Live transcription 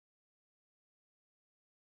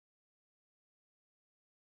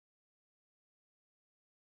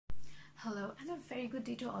Hello and a very good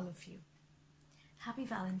day to all of you. Happy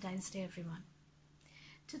Valentine's Day, everyone.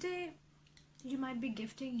 Today, you might be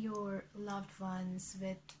gifting your loved ones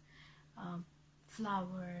with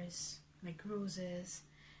flowers like roses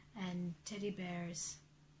and teddy bears,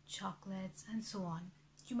 chocolates, and so on.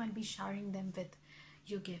 You might be showering them with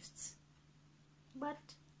your gifts. But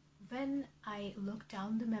when I look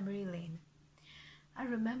down the memory lane, I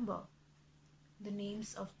remember the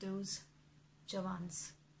names of those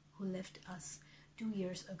Jawans who left us 2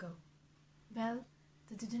 years ago. Well,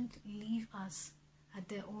 they didn't leave us at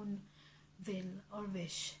their own will or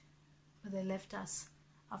wish, but they left us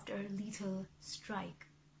after a lethal strike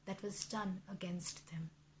that was done against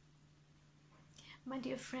them. My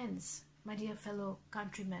dear friends, my dear fellow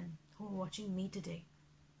countrymen who are watching me today,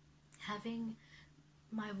 having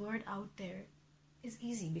my word out there is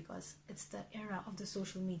easy because it's the era of the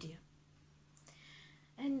social media.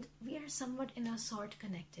 And we are somewhat in a sort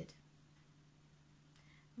connected.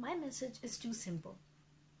 My message is too simple.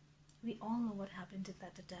 We all know what happened in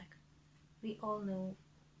that attack. We all know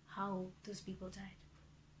how those people died.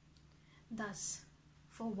 Thus,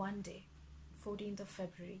 for one day, 14th of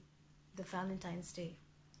February, the Valentine's Day,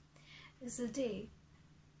 is a day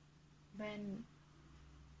when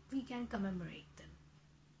we can commemorate them.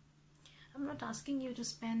 I'm not asking you to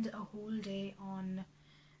spend a whole day on,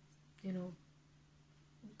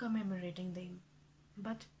 commemorating them,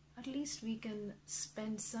 but at least we can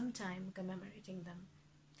spend some time commemorating them.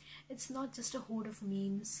 It's not just a horde of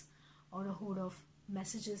memes or a horde of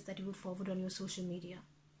messages that you would forward on your social media,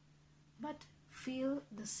 but feel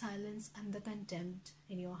the silence and the contempt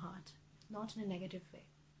in your heart, not in a negative way,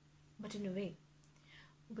 but in a way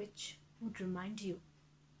which would remind you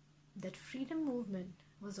that freedom movement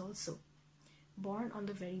was also born on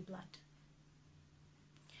the very blood.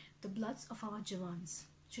 The bloods of our Jawans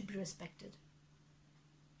should be respected.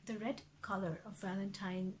 The red color of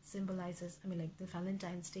Valentine symbolizes, the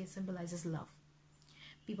Valentine's Day symbolizes love.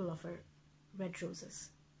 People offer red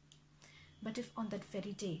roses. But if on that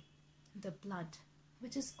very day, the blood,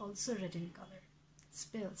 which is also red in color,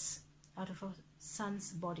 spills out of a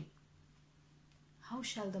son's body, how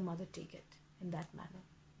shall the mother take it in that manner?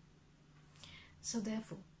 So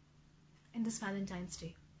therefore, in this Valentine's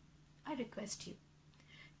Day, I request you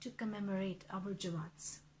to commemorate our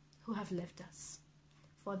Jawans who have left us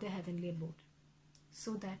for their heavenly abode,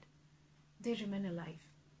 so that they remain alive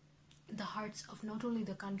in the hearts of not only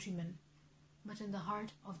the countrymen, but in the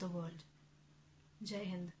heart of the world. Jai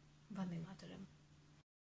Hind, Vande Mataram.